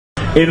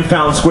in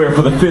Fountain Square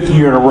for the 5th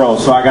year in a row,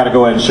 so I got to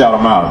go ahead and shout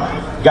them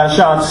out. Got to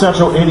shout out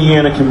Central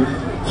Indiana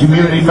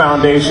Community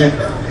Foundation.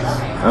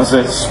 That's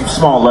a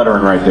small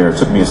lettering right there. It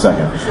took me a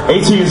second.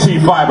 AT&T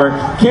Fiber.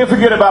 Can't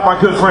forget about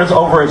my good friends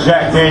over at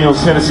Jack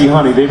Daniel's Tennessee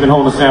Honey. They've been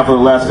holding us down for the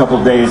last couple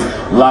of days.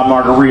 La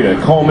Margarita,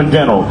 Coleman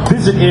Dental,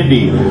 Visit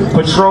Indy,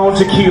 Patron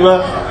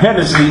Tequila,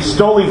 Hennessy,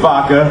 Stoli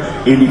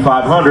Vodka, Indy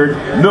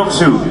 500, Milk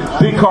Soup,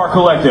 Big Car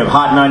Collective,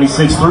 Hot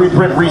 96.3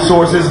 Print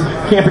Resources.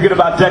 Can't forget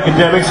about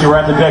Decademics. You're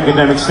at the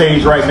Decademic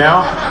stage right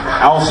now.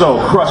 Also,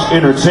 Crush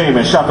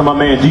Entertainment. Shout out to my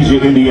man DJ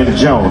Indiana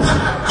Jones.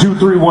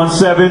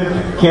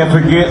 2317. Can't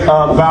forget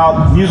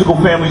about Musical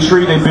Family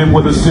Tree. They've been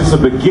with us since the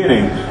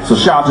beginning, so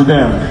shout out to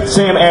them.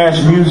 Sam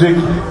Ash Music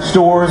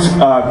Stores,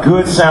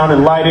 Good Sound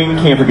and Lighting.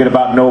 Can't forget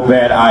about No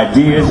Bad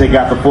Ideas. They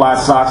got the fly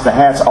socks, the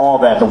hats, all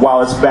that, the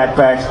wallets,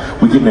 backpacks.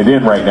 We're getting it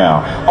in right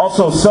now.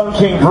 Also, Sun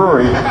King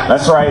Brewery.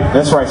 That's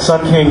right.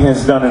 Sun King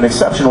has done an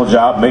exceptional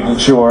job making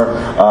sure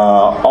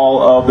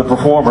all of the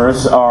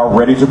performers are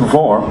ready to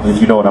perform,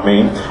 if you know what I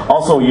mean.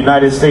 Also,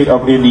 United State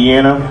of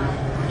Indiana,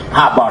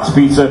 Hot Box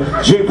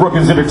Pizza, Jay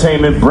Brookins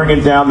Entertainment,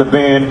 bringing down the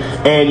band.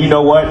 And you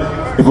know what?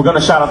 If we're going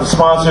to shout out the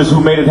sponsors who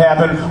made it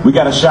happen, we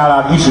got to shout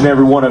out each and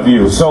every one of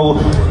you. So,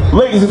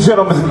 ladies and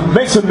gentlemen,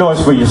 make some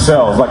noise for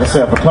yourselves, like I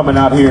said, for coming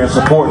out here and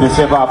supporting this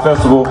hip-hop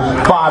festival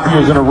 5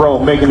 years in a row,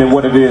 making it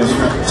what it is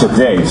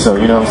today. So,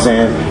 you know what I'm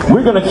saying?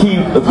 We're going to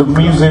keep the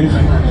music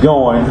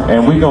going,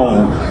 and we're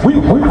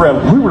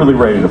really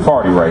ready to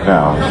party right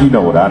now. You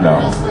know what I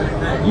know.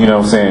 You know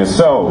what I'm saying?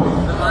 So,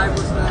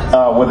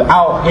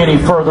 without any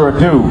further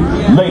ado,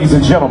 ladies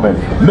and gentlemen,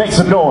 make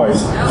some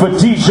noise for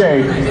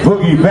DJ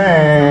Boogie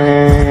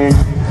Bang.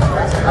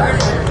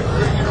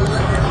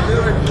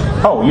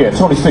 Oh yeah,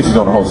 Tony Sticks is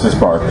going to host this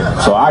part,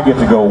 so I get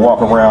to go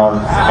walk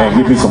around and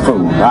get me some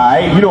food.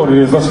 Alright, you know what it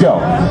is, let's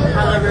go.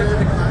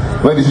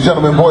 Ladies and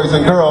gentlemen, boys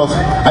and girls,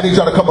 I need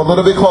y'all to come a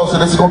little bit closer.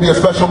 This is going to be a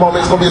special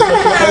moment. It's going to be a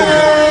special occasion.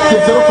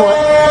 Get to the front.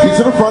 Get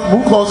to the front.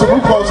 Move closer.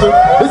 Move closer.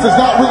 This is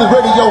not really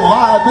radio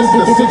live. This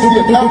is the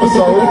 60th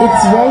episode.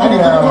 It's radio. I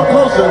need you to come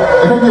closer.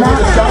 And you can hear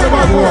the sound of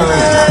my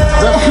voice.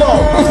 Let's go.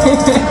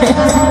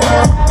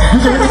 You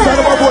can hear the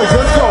sound of my voice.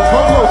 Let's go.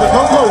 Come closer.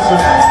 Come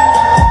closer.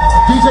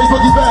 DJ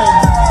Boogie Bang.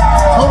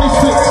 Tony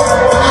Sticks.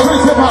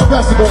 Street Hip Hop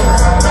Festival.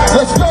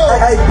 Let's go.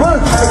 Hey, Boog,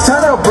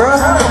 turn up, bro.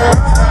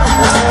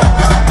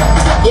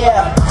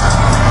 Yeah.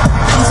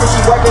 She said she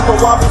working for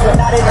Walgreens but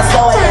not in the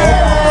store at the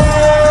head office.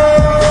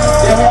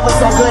 The hell was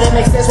so good it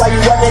makes sense why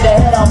you work at the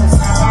head office.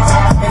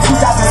 In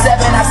 2007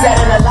 I sat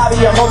in the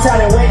lobby of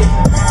Motown and waited.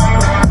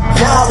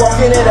 Now I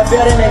walk into the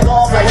building and go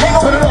off like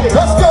nigga. Turn it up,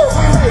 let's go.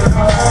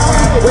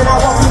 When I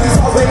walk through these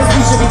halls where this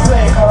beat should be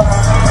playing.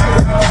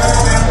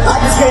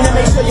 I just came to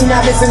make sure you're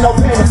not missing no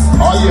pennies.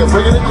 Oh yeah,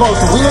 bringing it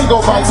closer. We ain't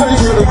gonna fight. Turn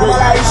it to the great.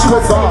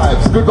 Good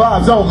vibes. Good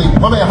vibes only.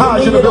 My man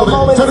Hodge in the building.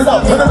 Turn it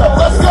up. Turn it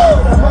up. Let's go.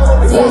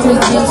 Tears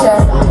with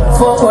G-shot,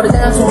 4 quarters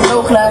down to a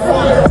low clock.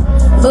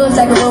 Looks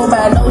like a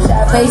robot, no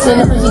shot. Face in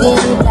the pussy,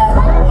 didn't get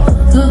blocked.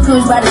 Good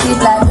cruise by the seat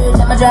block. Every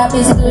time I drop,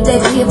 it's a good day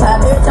for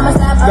hip-hop. Every time I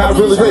stop, Not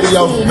really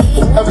radio.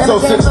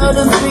 Episode 60.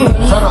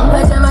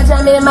 Every time I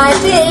chime in my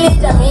village,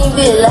 I mean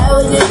village, I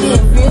was just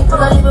different. I'm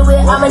gonna live it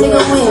with, I'm a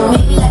nigga with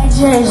me like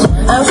Jersey.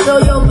 I'm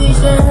sure your bitch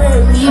done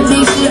heard me.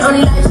 Big shit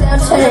on the lifestyle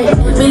change.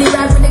 Really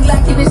rap with the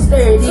Glock, keep it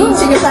sturdy.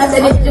 Chicken fries,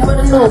 that nigga for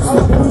the news.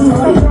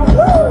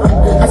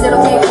 I said,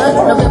 okay, good.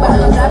 November,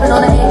 I'm dropping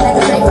on the head like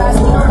a straight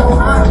fast.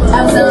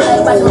 I was on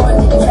like watching more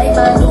than Drake,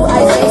 man. Do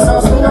ice face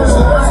on sweet on the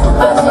floor.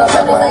 I'm still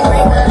something like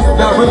great, man.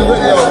 Not really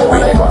radio.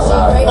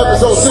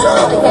 Episode 60.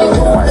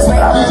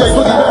 DJ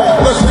Boogie Bang.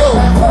 Let's go.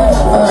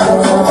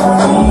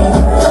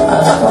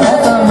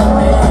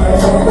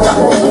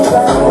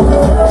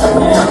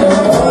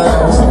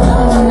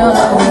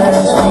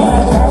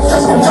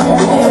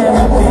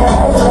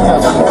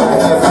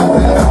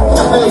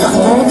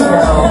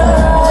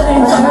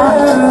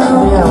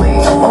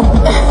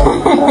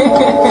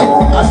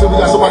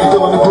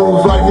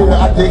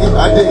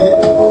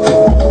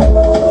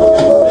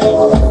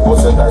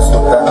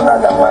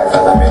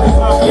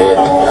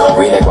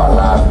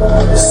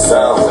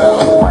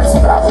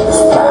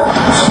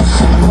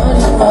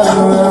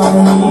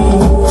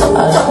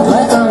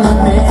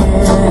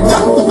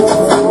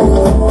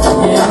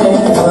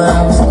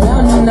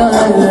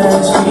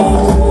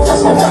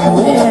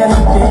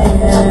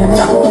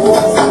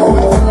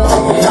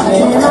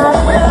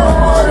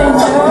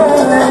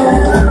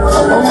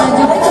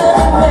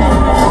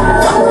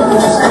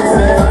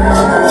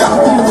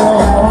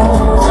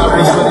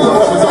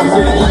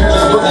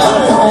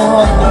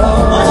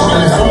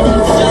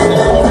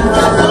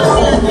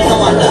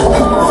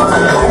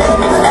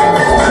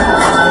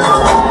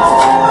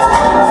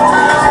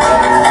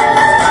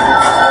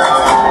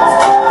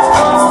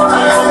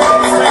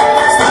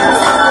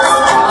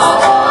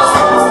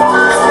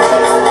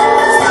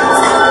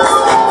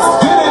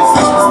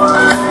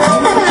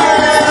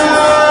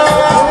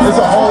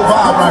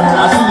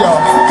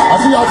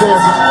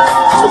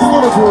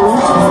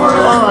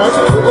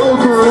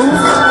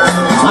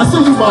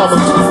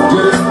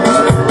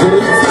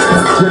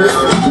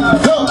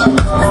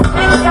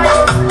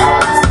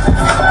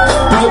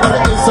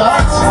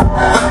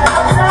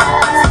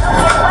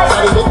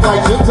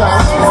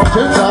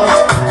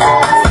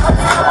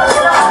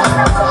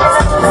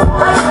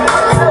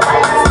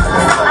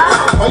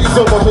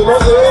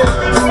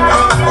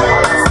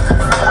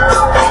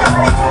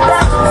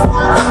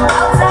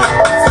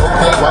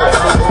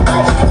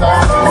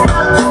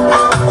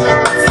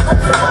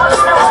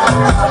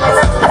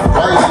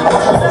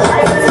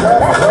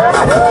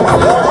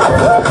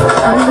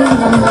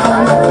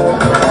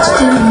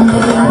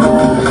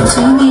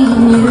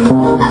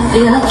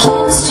 feel like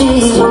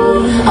chemistry.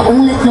 I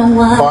won't let no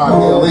one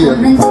come and take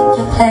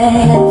your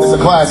place. It's a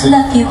classic.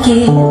 Love you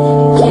give,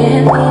 you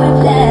can't be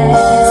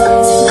replaced.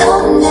 So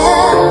come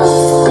now,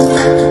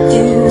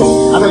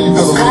 I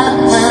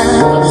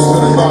know you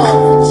feel the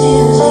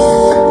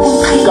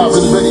Got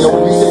really ready on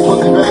DJ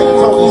Boogie Bang and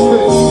Tony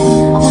Stick.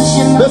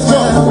 Let's go.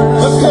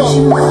 Let's go.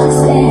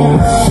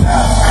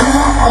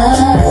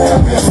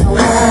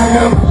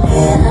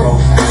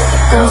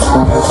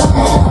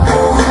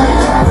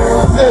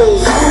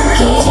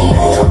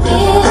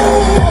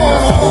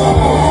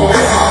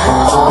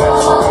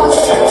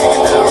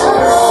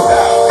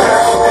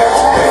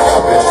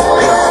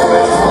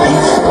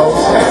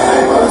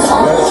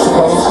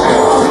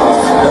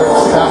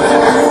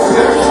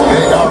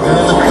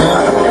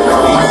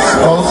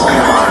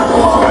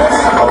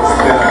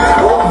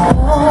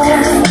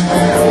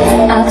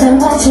 I've been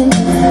watching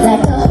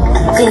like a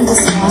hawk in the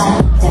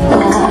sky.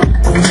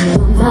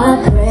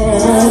 My brain.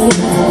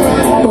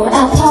 Boy, I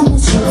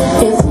promise you,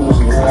 if we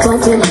keep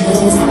going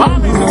this,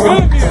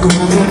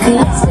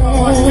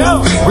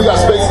 We got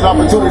space and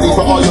opportunity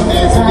for all your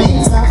needs and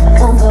needs.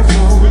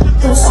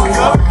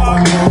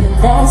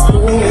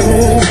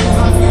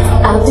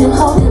 I've been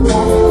holding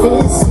back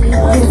this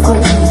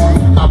secret.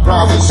 I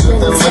promise you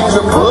that let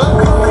you put.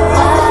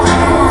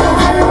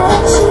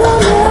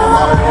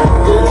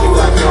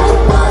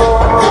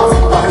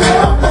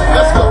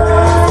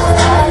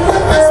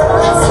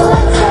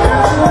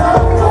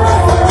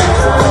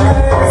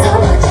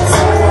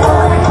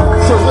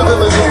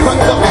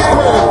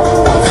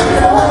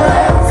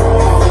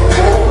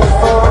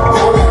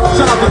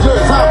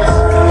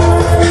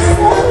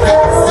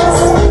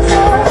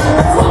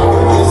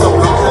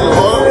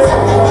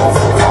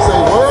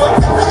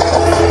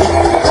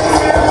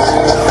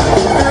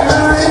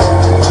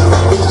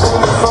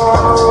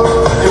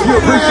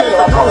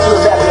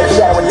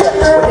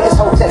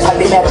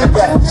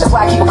 That's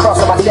why I keep a cross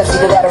on my chest,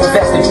 either that or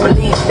invest in.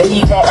 Believe they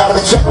eat that out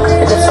of the check.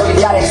 And if so, you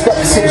gotta expect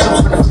to see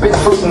juice from the forbidden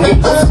fruit and get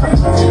loose.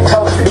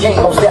 Cold as the game,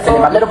 most definitely.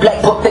 My little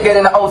black book thicker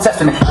than the Old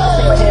Testament.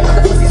 Take my hand from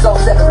the pussy so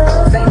separate.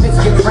 Same bitch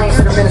give me brains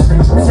to the minister.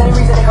 The same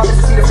reason they call this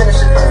to see the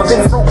finisher.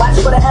 Forbidden fruit, watch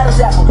for the Adam's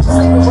apple.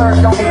 Sleeping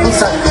words don't make me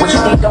son. What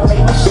you need don't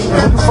make me shit.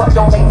 When you fuck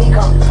don't make me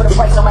come. Put a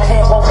price on my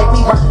hand, won't make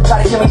me run.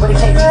 Try to kill me, but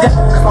it can't be done.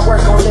 Cause my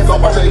words gon' live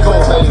forever.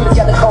 Put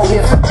together cold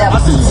here forever.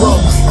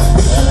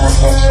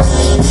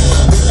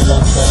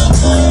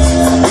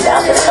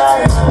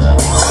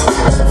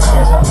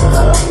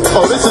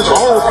 Oh, this is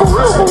all for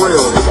real, for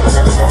real.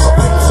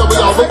 Some of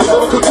y'all make a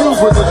little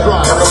confused with this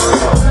drive.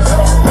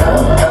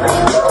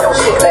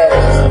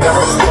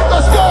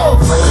 Let's go.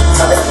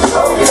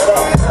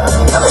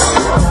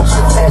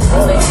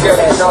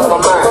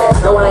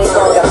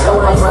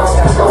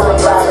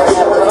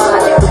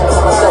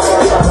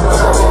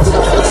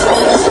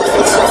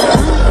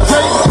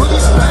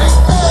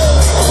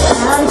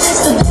 I'm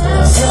just a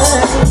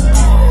dancer.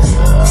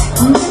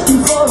 I'm looking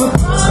for a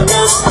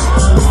promise.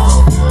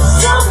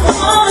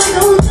 Someone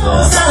who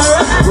knows how to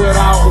ride.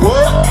 Without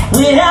what?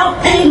 Without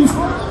pain.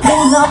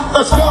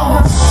 Let's go.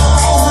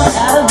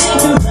 Gotta be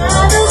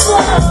provided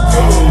for.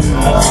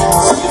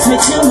 Takes me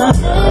to my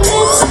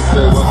limits.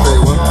 Say what?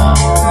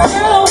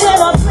 Girl, when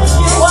I break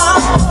you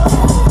off,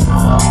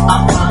 I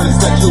promise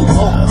that you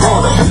won't go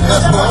to me.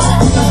 Let's go.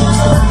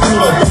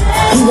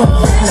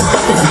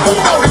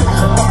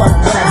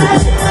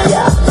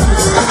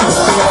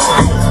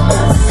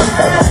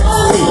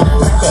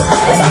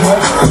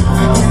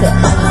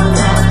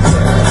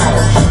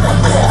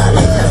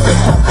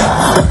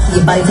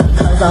 your body till your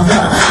clothes off,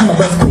 I'ma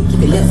bust quick, keep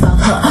your lips off,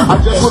 I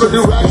just wanna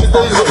do ratchet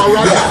things with my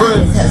ratchet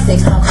friends. Have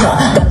sex talk,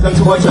 gotta make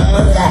you work your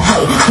blood I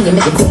hate. Can you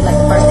make it feel like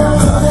the first time,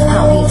 I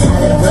don't need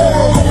time to the blood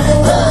I hate.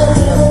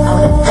 I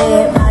wanna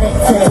say about it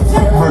till it's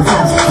still on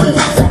top.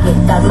 Like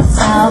it got me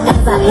soft,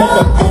 cause I hate that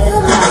ass pop.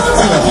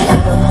 Yeah, I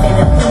don't feel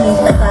the pennies,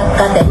 cause I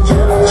got that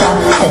drip chop.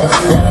 Said it's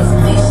last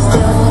bitch,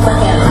 still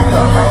fucking like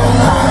a fucking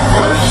pop.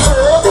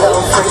 Big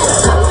old freak,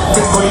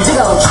 big booty, big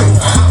old trick.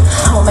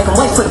 I'ma make him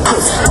wait for the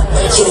pussy.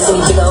 Chitty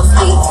booty, big old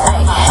feet,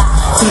 ayy.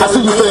 I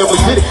see you saying we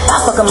did it. I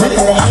fuck him up in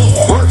the head.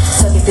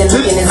 Tuck it, then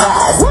look in his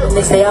eyes. The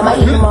next day I might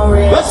hit him on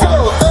red. Let's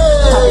go.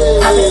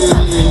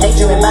 They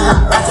dreaming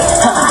behind rocket.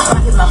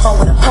 Rocket my phone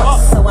with a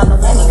point, so I know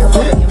when he come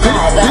over and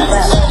ride.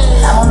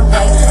 I'm on the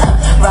way.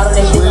 Rather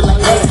than shit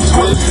like that.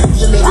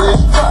 Usually I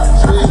fuck.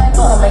 I'm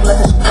gonna make love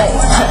to the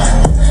face.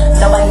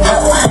 Nobody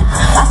knows.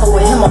 I fuck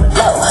with him on the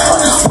low.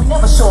 We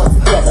never show up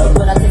together,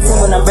 but I text him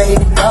when I'm ready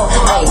to go.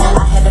 Hey,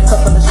 I had a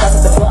couple of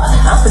shots at the bar.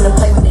 I'm finna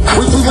play with it.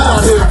 We too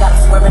loud here. I got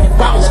swerving and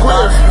Bounce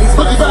square.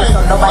 Boogie bang.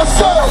 Nobody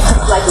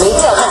like me.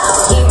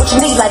 What you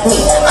need like me?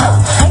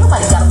 Ain't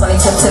nobody got a funny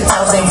tip to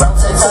toes and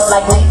ropes and toes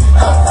like me.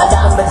 I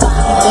got him, but he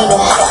keep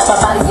eating. My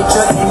body get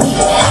drunk and need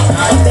it.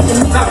 He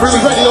thinking me. Not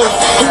really ready though.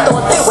 He throw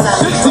a fit when I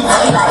leave.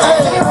 He like,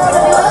 hey.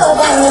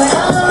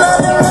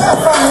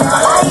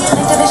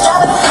 Into the shop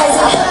of the place.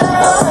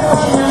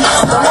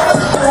 Don't ever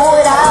do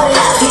without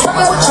it. He told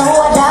me what you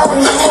want out of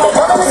me. They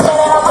don't understand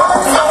that I'm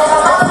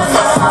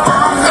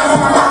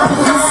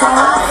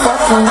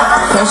fucking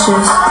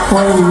precious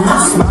when you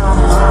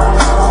smile.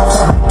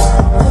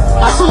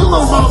 to you,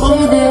 little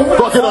mama.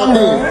 Fuck it up,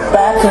 then.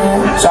 Back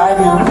and drive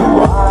you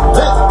wild.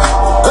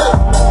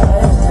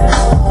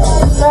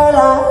 Girl,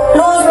 I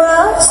lose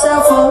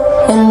myself up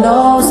in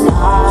those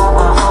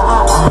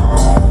eyes.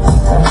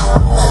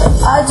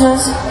 I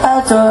just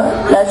had to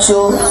let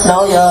you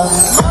know you're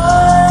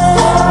mine.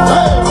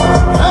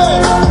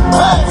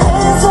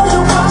 Hands on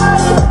your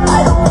body, I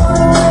don't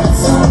wanna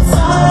waste some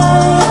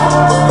time.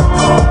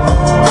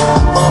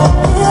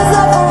 Feels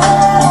like a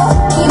battle,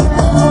 even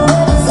in the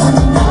winter sun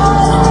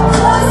night.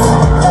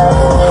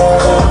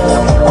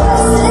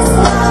 What's this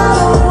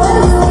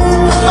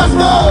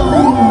smile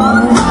when you Let's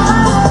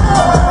go.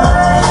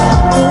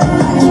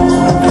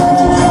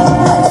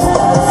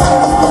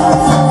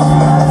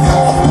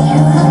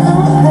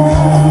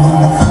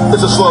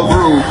 It's a slow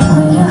groove.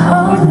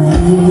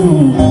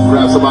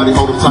 Grab somebody,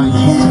 hold them tight.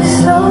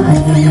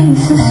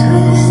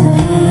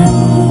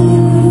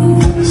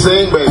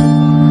 Sing, baby.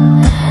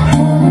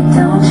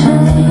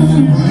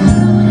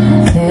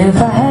 If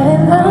I had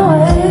it my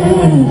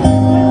way,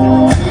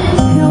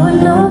 you would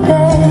know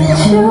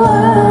that you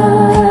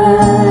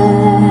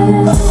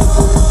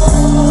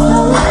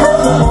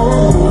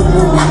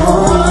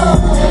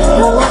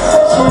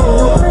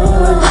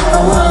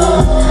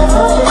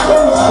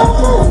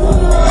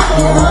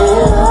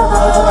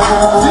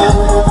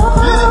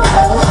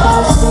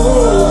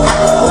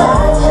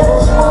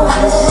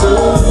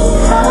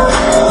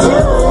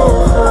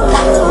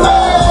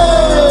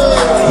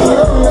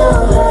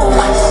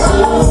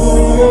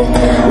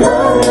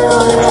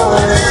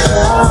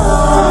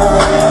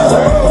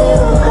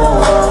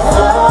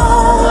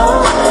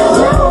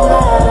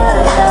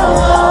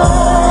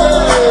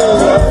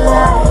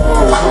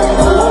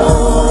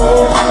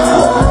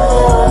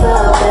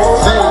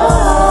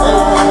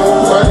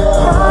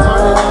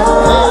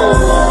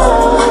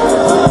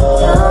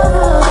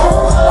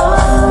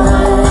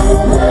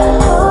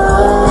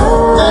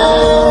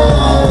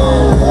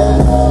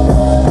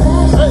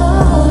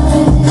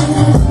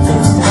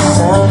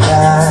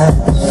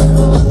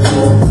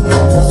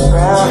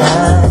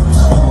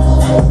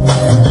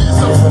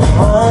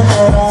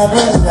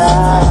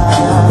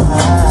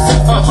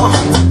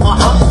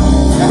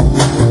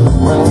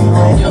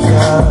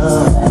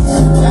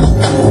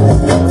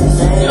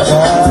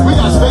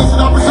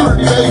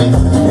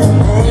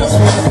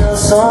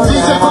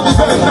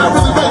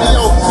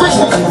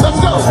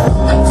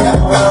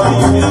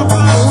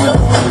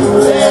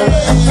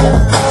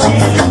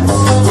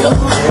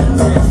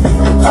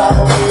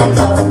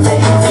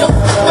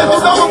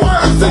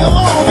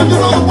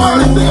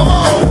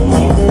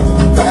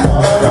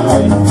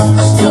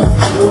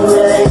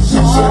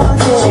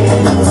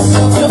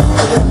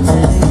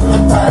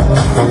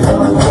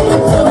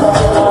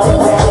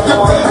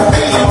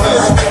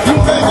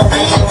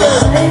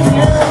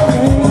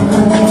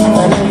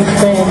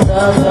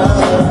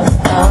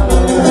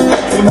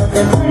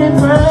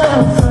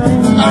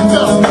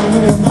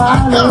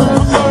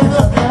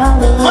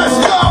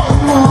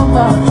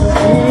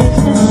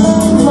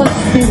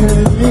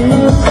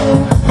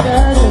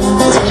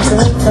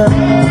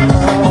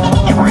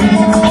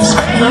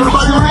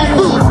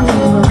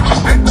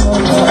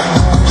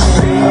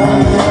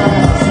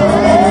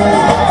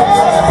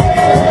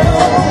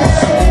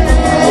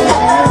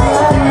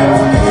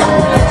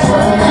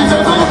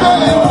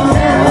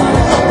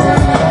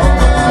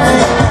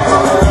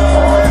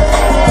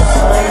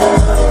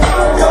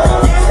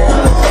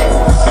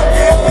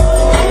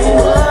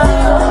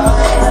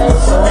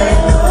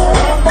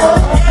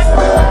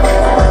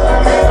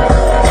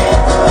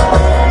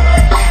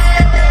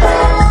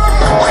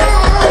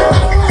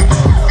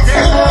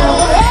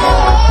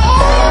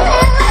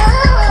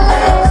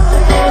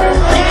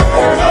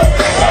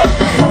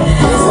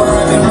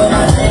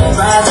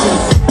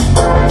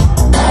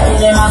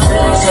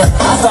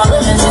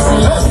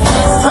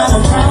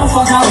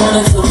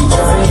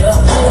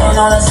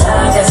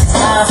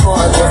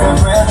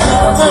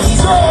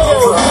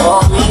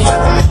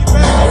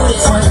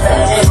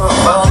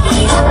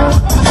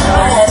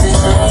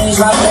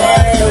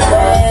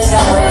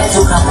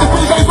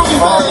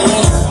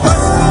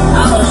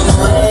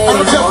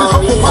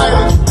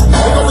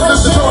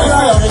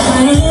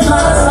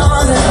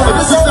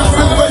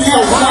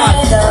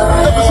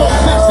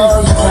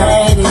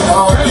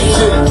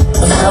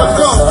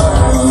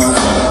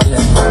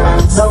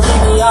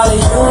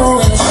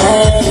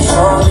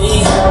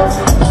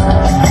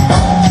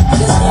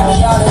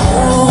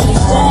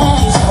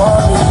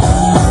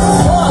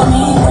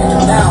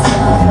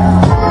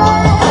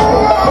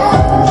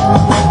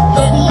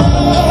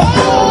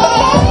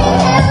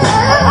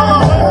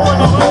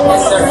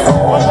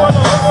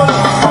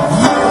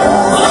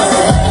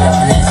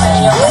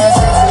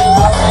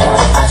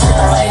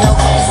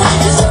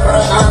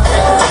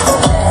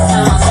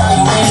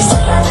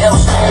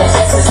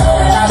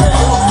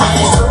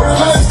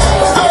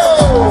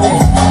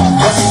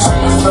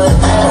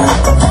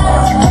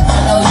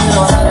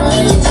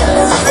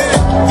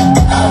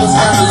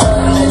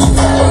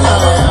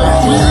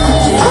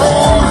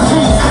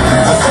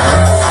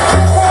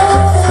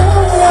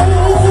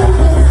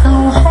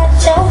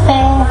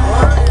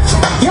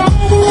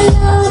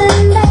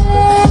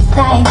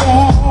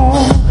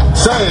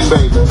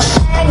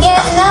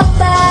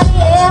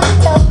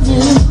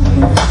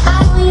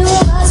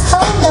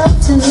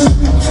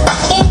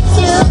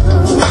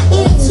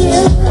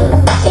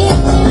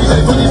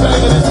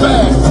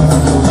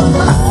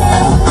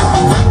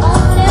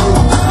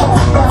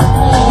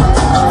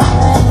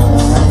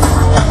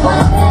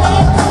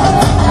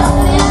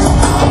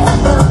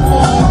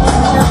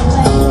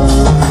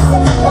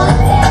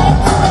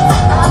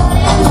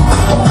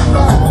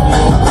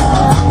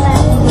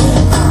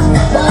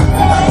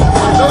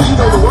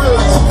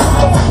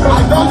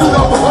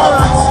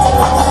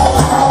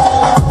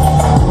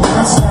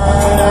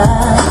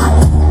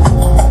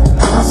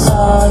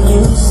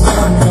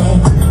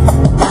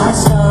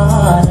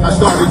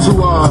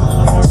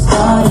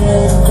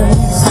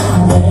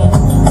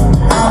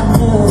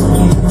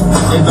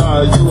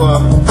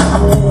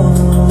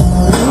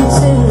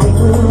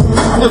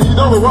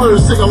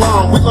words, sing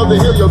along. We love to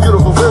hear your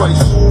beautiful voice.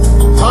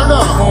 Turn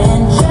up.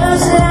 And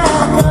just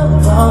like a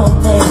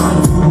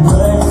romance, you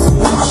were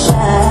too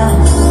shy,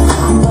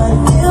 but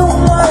you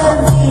were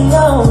the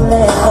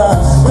only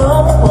cause, so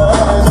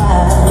was I.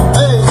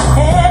 Hey,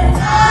 And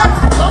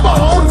come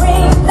on.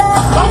 bring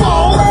that Come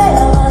on.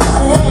 ever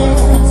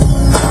since.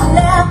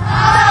 Now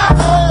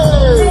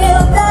Hey.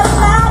 feel the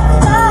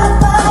light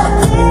of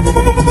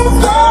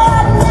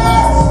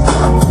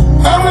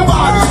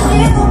Everybody.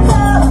 you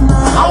come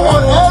I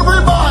want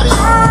everybody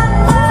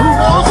who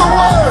knows the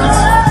words.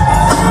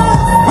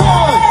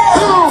 1,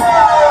 2.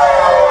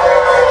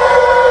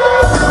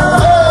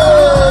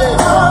 Hey.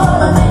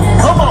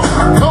 Come on.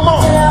 Come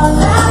on.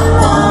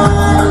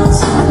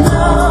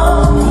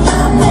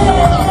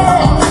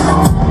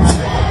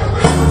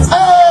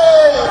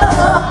 Hey.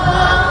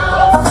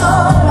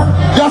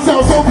 Y'all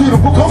sound so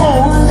beautiful. Come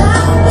on.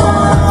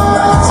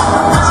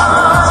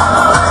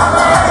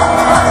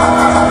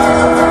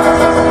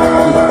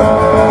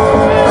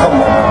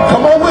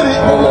 Come on with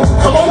it.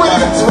 Come on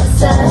with it.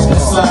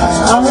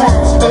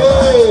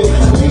 Hey.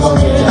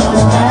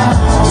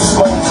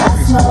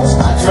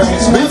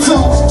 Me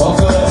too.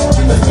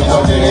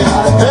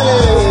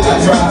 Hey.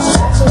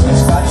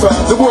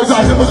 The boys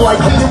out here look like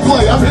kid and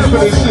play. I'm here for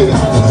this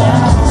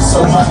shit.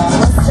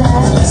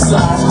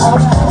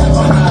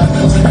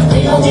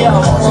 Yo,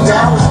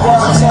 now it's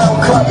downtown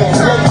clubbing,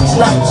 ladies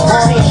night.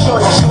 I ain't sure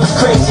that she was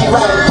crazy,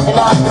 right? And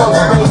I know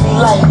crazy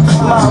like,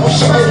 Mom, what's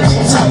your age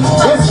and type?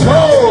 Let's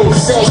go.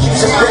 Said you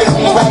some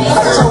crazy, right?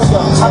 I told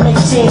her I'm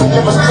 18 and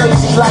live a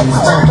crazy life.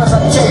 Cause I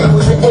tell you, it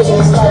was the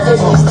 80s, like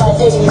 80s, like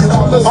 80s,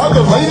 like 80s. Are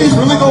the ladies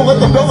really gonna let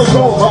the fellas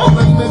go? Huh?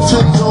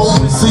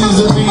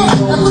 Season me,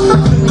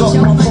 pick up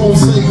my phone,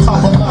 say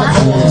pop up my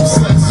phone,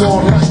 sex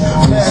all night,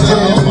 mad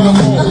hair in the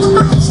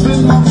morning.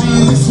 Spin my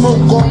weed,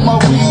 smoke on my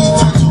weed,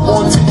 tattoo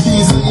on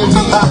TTs and your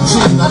B.I.G.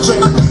 I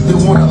drink, they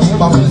wanna eat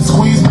my man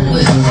squeeze me.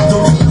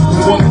 Don't you,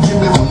 they wanna give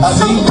me what I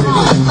need,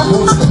 baby.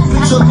 Won't you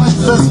picture like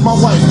that's my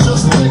wife,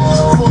 just think,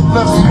 foot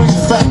left, make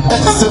fat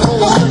X and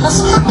old legs.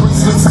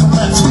 Bracelets to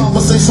match,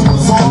 conversation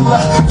was all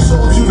that.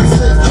 Showed you the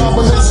safe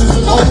combinations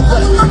and all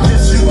that.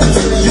 Guess you can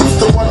say you's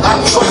the one I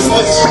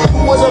trusted.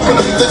 Whatever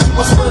they think you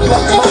was spread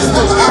like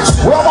mustard.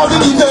 Where all my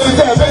Diddy days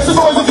at? Make some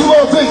noise if you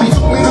love baby.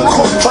 Took me to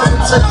court, trying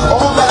to take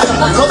all that.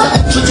 Another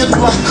intricate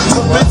plot.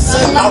 The bitch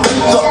said I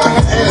ripped up.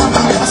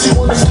 And she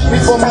wanna stick me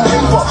for my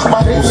paper. My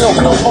baby on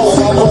the hole.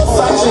 I was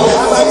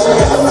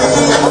fighting.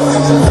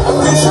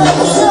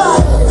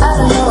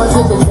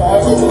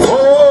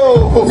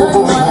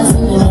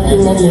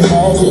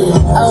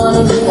 I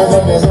wanna be a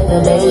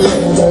baby.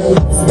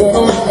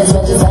 Spinning out as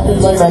much as I can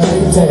get right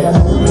into it.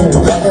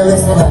 Rather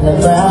listen on the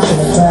ground, And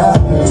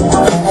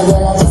I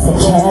get like just a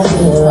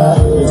carry up.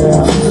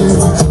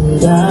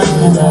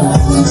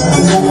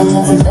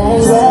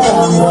 Things that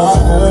I'm wrong.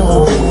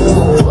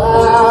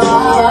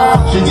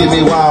 Wow. She give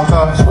me wild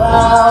thoughts. She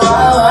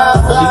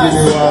give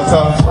me wild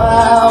thoughts.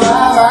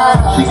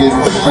 She give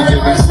me.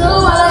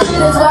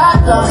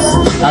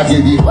 I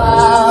give you.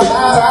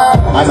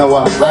 I know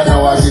I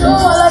give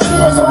you.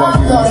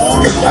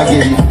 I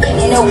give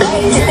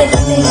you.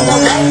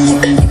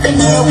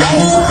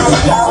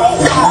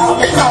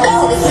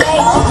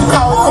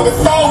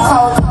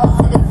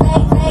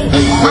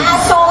 I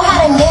saw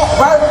how to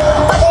network,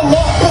 but that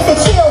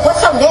Netflix chill.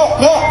 What's your net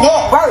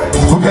worth?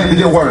 Who came to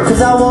get word?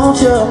 Cause I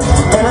want you,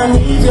 and I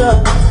need you,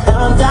 and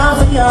I'm down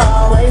for you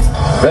always.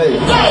 Hey,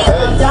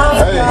 Down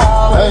for you,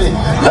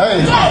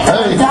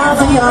 down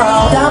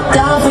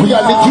for you. We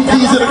got Nick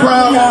Keys in the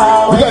crowd.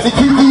 We got Nick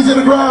Keys in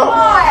the crowd.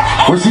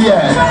 Where's he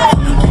at?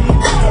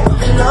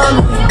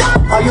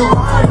 Are you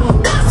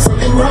riding? Say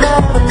you never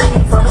ever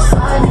leave from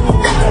beside me.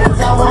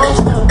 Cause I want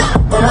you,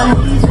 and I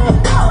need you,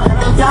 and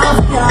I'm down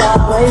for you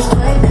always,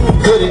 baby.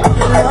 Get it.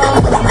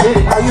 Get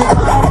it. Are you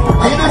riding?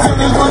 Get into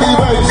this money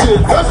right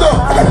shit. Let's go.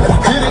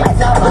 Get it.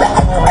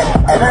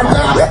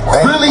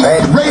 Really?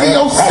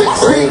 Radio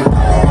 60.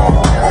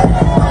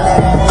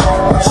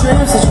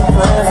 Trips that you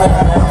plan for the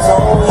next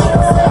whole week.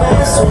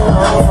 Best to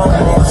know for the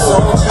next so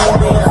cheap.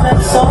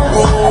 Flex OD,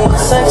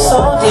 sex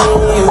OD.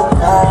 You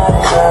got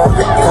it, girl,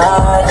 you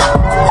got it.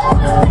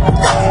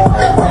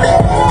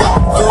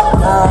 You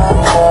got it,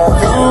 girl,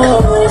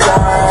 you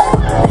got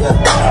it. Yeah.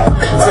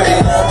 Pretty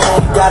enough, now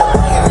you got it,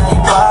 now you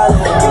got it.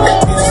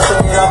 You just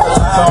took it off the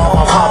line.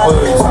 My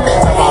poppers,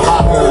 my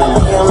rockers,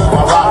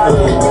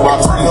 my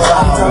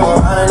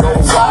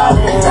 3,000.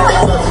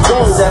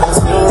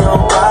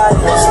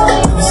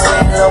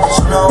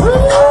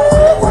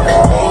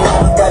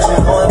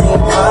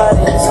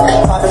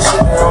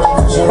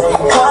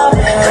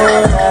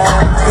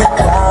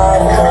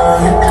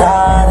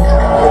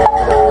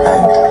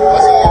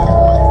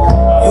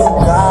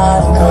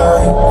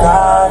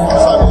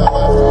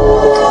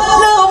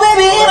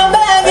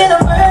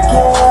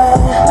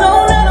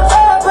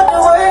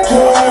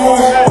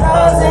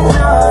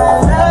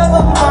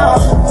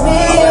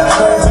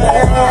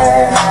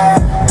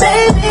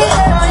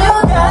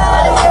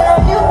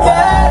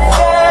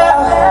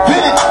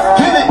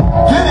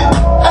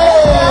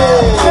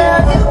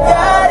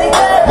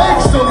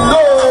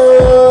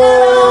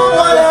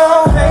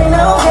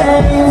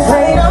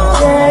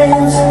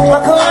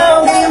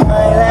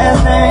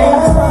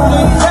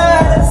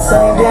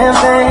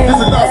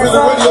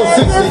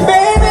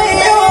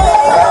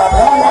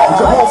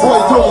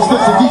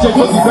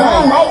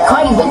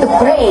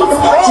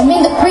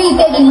 Jermaine Dupri,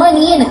 baby,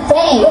 money in the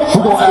bank.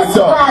 Who gon' act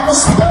up? The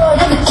store,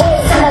 in the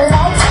case, and the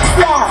lights.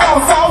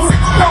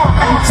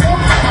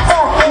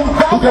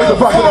 Who came to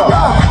fuck it up?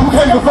 Who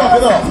came to fuck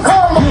it up?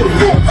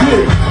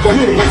 Get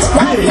it.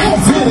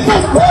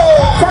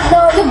 Don't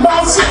know the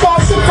bag, she fat.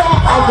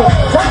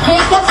 Don't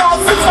think the bag,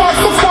 she fat.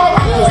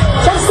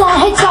 Just on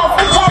hit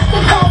top,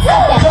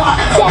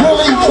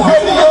 Really?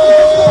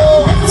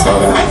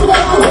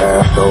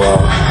 Go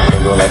up, they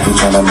go like you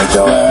tryna make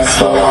your ass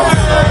fall off.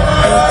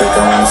 I don't think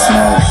I wanna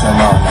smash them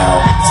out now.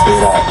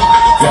 Speed up,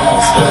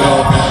 gas pedal,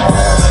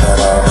 gas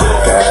pedal,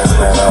 gas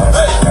pedal,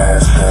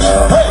 gas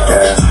pedal,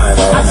 gas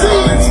pedal,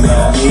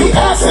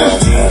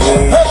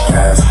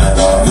 gas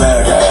pedal,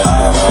 gas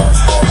pedal.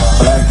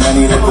 Black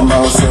money that the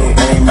most say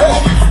amen.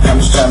 I'm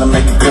just tryna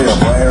make it clear,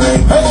 boy, it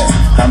ain't bad.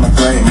 I'm a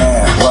great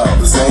man,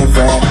 whoa, say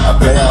friend. I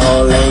play a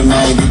whole late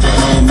night, DJ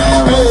ain't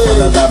man, ready for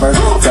the toppers.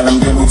 Tell them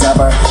give me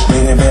topper,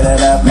 beat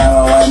it up,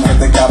 now I hit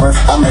the coppers.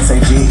 I'm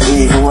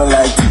S-A-G-E, who would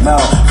like to know?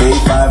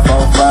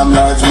 B5-4 from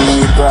Large,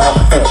 me throw.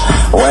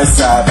 West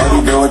side, baby,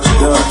 do what you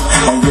do.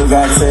 And you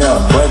got tell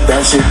what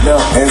that shit do.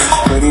 It's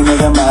pretty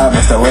nigga mob,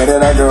 it's the way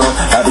that I grow.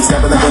 I be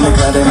stepping up in the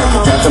club, they make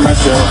it drop to my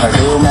show. I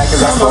do Mac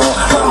as I fall.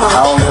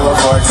 I don't give a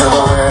fuck,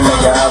 silverware,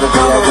 nigga, how to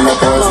be acting the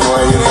first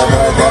boy. You fuck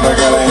like that, but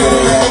girl, ain't get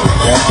it yet.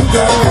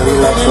 Yeah, really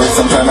like this,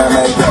 I'm tryna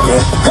make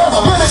it. Come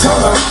on, get it,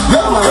 come on,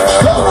 come on,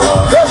 come on,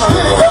 come on,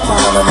 get it,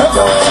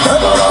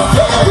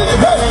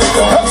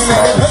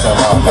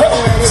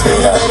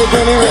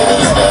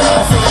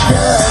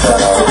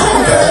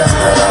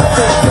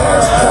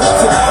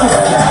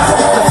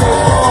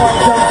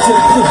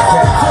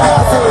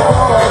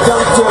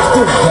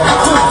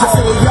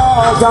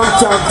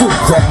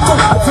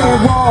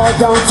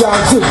 Don't y'all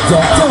do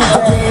that.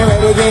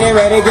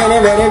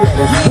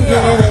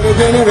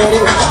 Get it ready.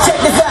 Check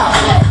this out.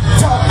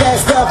 Talk that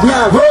stuff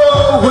now.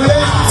 Roll with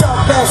it.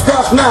 Talk that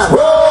stuff now.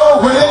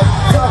 Roll with it.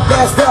 Talk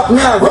that stuff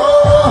now.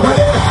 Roll with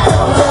it.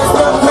 Talk that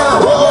stuff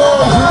now. Roll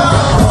with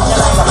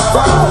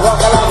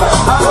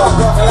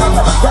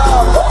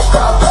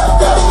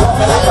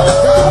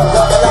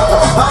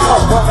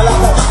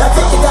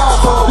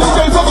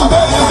DJ Boogie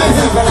Bang is in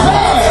his bag.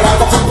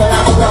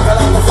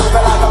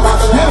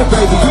 Get it,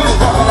 baby, get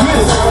it.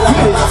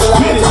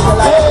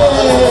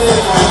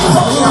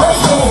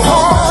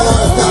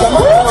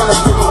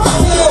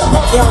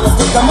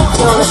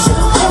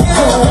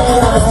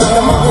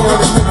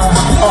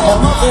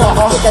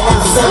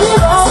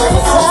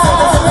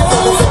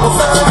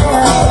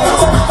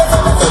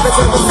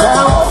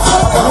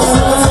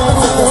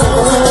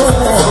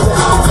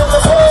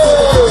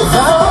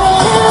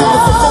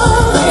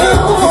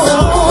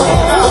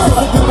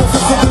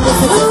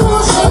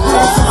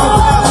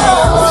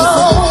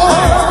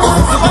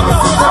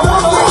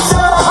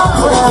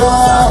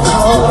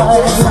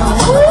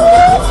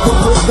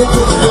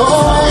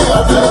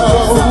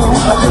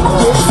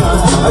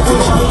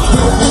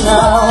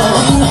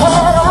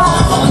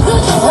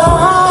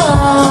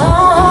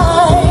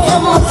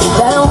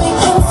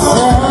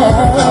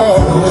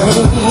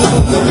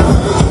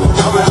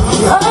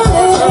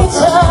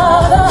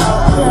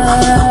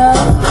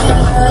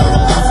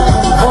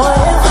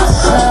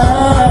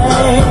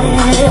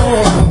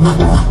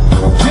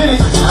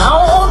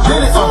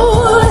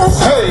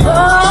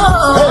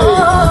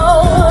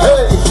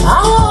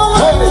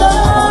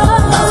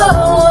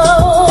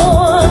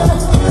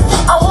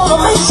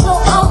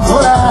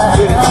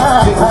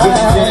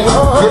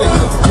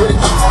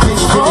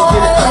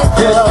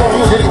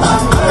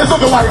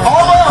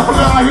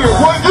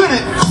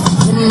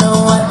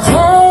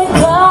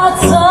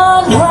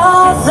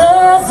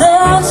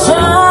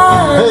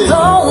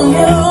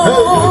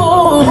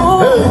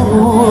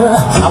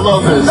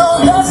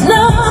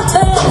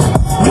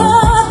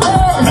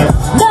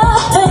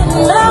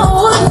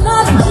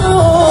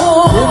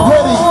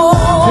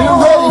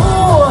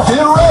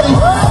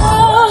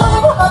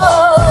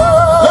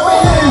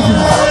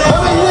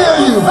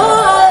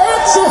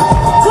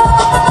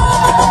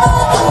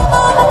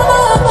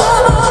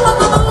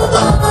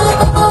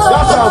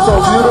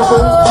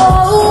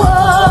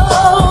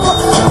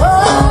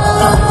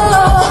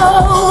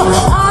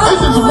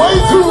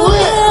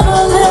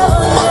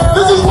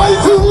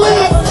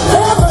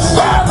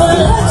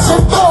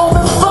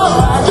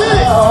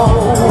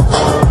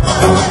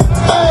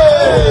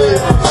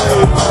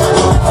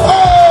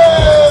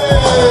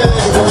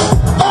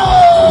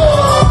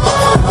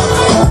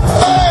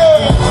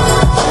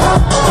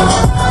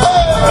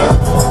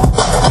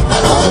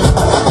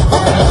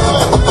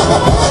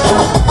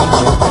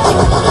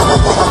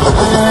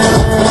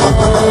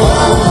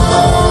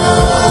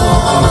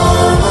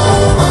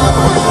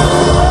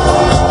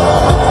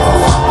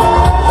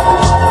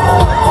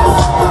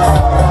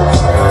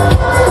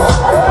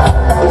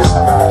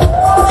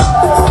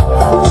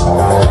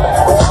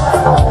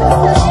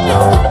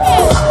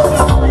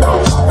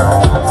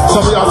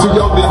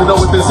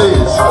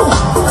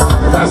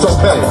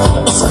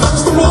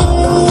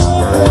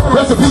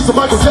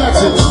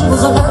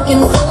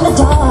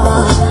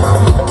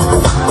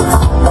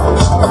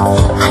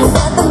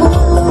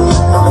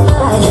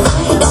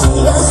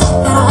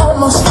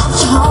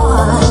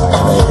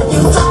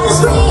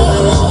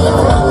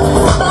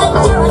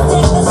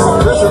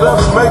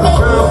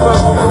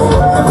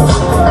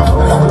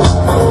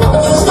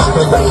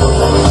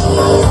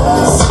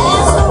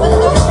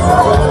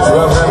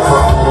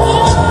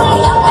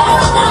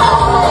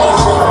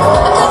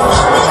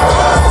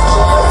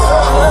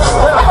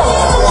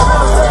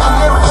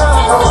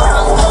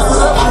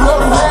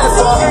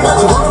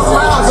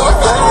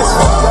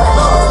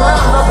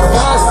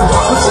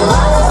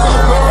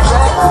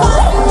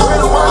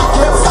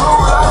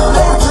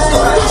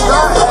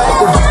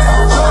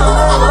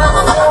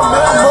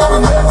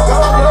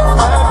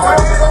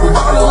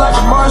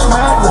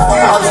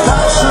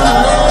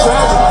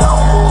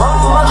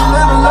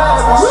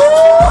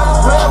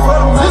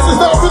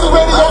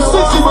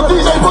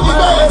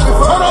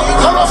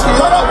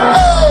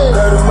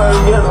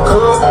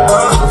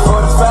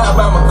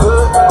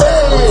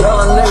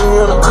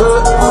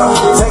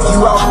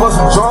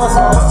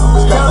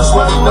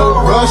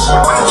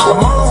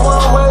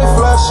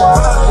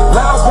 caution.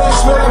 Loud bitch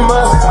smelling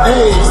mustard.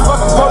 Hey,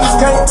 fucking police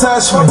can't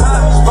touch me.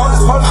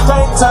 Police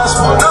can't touch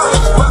me.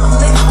 Fucking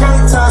niggas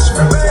can't touch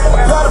me.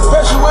 Got a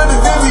pressure with the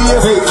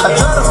VVS. I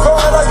try to fall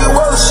like a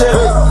water shit.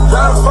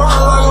 Try to fall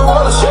like a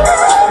water shit.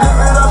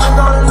 Living up and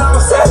down and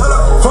never set.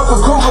 Fuck a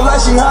cougar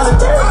like she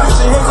holiday.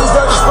 She hit this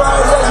dirty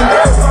sprite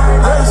legendary.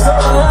 Dirty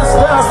soda in the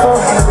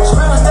styrofoam.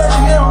 Spin a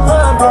station in my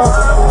mind, bro.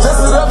 Dress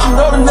it up and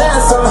go to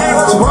Nassau.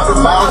 200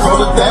 miles on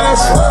the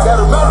dash. Got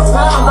a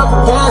 £1 up a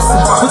gas.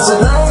 Put your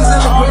names in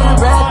the green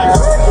bag.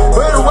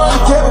 Where the one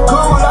that kept it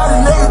cool. All the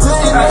niggas till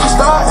you niggas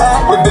start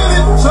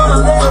acting. Show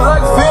the nigga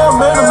like film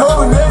in the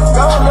movie. Niggas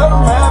gon' let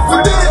them have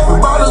it. We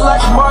bought it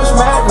like a March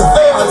Madness.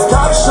 Let's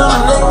talk shit a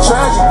nigga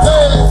tragic.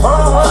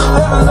 Only one to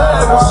live in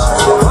lavish.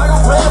 Like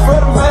I'm playing for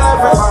the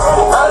Mavericks.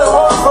 I don't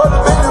want for the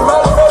bitches,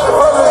 motherfucker,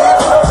 for the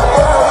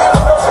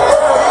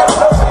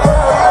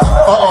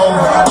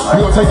We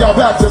gonna take y'all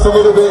back just a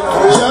little bit.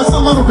 Just a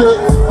little bit.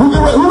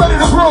 Who ready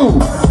to groove?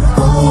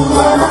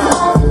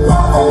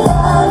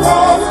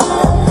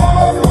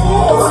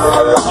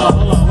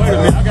 Wait a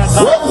minute, I got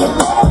time.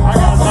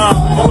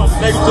 Come on,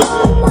 next to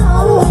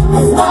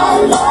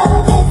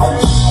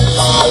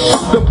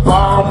The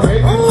bomb,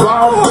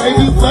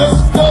 baby, let's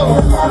go.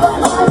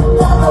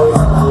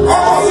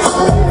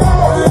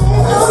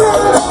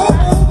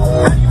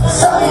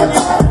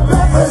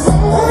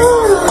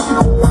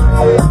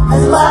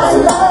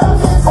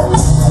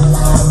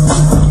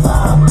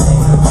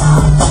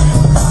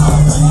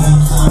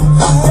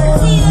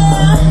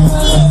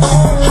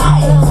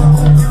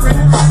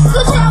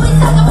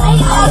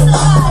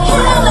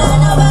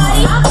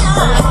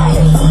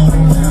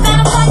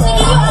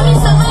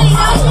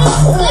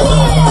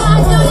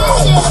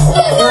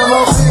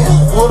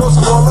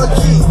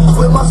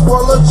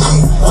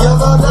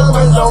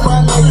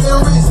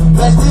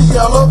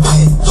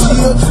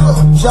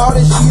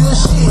 Shawty, she the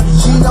shit,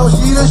 she know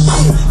she the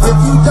shit. If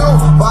you don't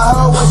buy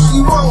her what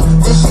she want,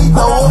 then she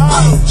throw a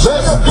fit.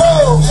 Let's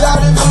go!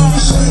 Shawty be the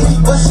shit,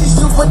 but she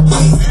super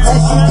thick. And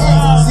she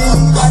act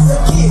silly like a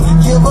kid,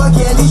 give her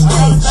candy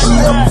stick. She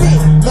a bitch,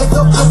 make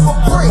her flip a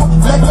brick,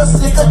 make her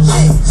sick a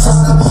chick.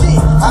 She's a chick,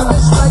 I been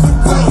slanging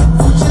dick,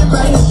 Gucci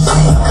Mane the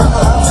shit.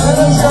 I'm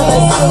telling you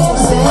that you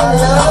say I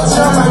love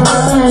her.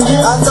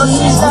 I know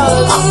she's out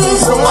of me,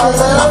 so I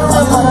let her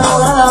run my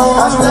mouth.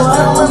 I stepped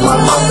in with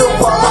my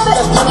underwater.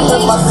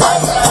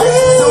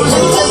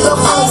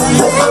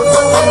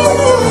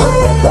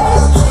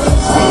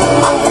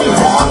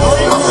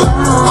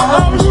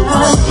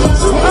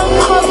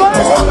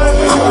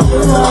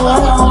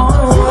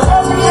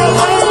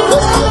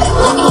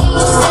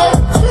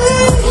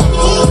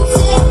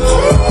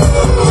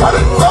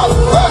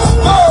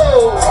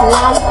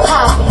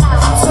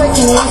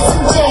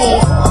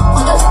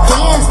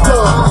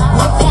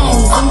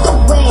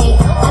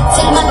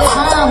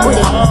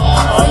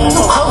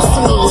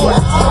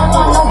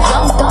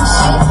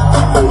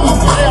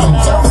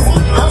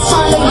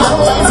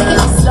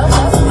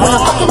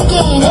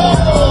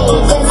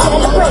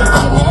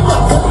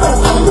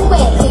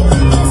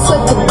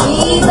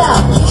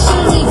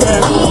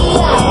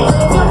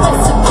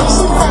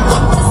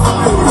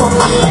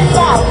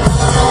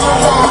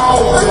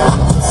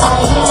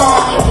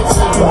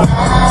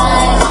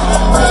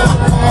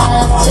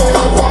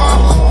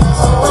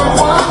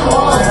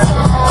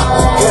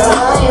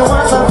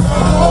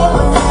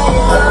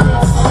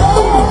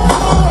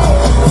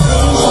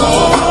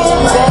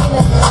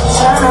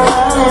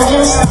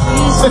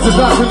 This is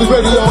Not Really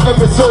Radio,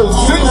 episode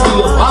 60,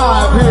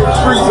 live here at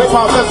Street Hip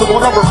Hop Festival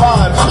number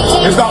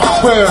 5 in Dr.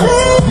 Square.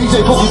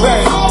 DJ Boogie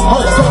Bang,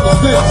 host of the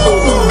Six.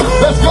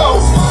 Let's go!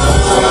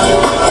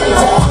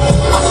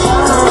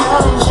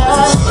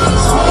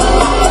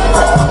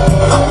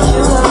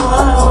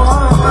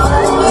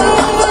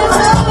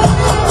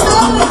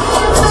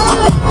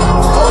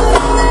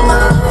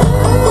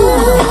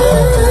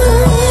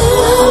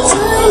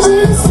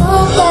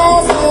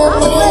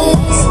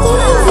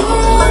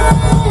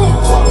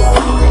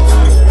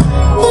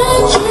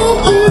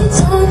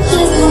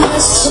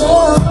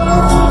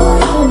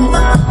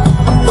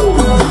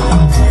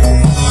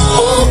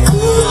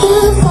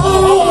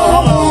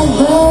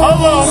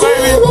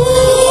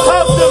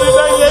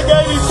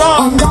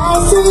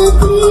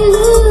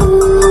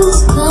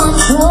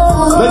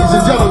 Ladies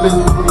and gentlemen,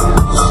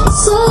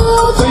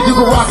 thank you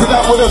for rocking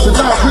out with us at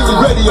Not Really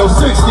Radio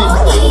 60.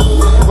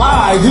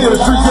 Live here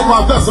at Street Hip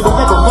Hop Festival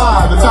number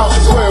 5 in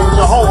Downing Square with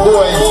your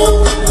homeboy,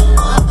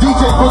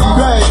 DJ Boogie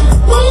Bang,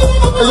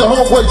 and your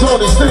homeboy,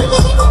 Jordan Six.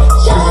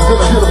 This has been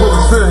a beautiful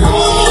experience.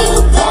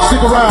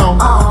 Stick around,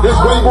 there's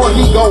way more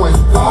heat going.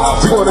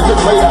 We're going to get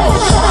laid out.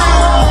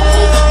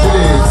 It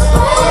is.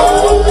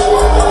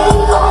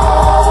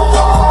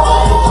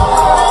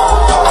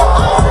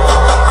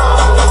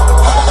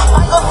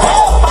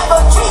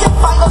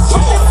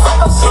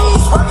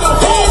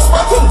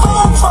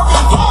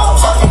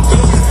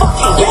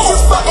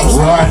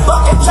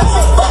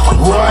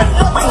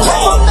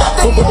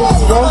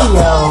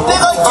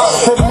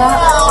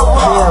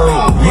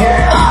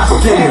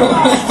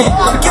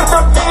 Get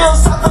the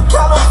deals out the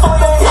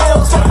California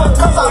hills. Just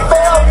because I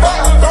fell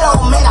back, that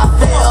don't mean I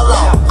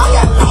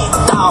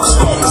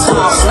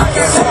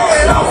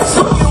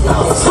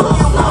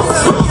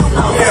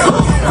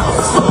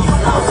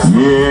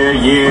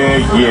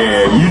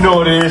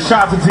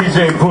Shout out to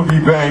DJ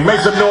Boogie Bang. Make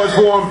some noise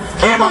for him.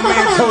 And my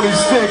man Tony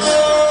Sticks.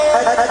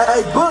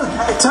 Hey,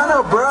 Boog, turn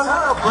up, bro.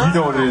 You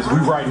know what it is. We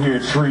right here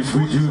at Trees.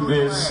 We do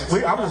this.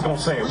 I was going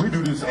to say it. We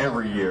do this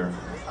every year.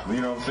 You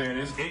know what I'm saying?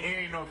 It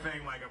ain't no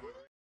thing like it.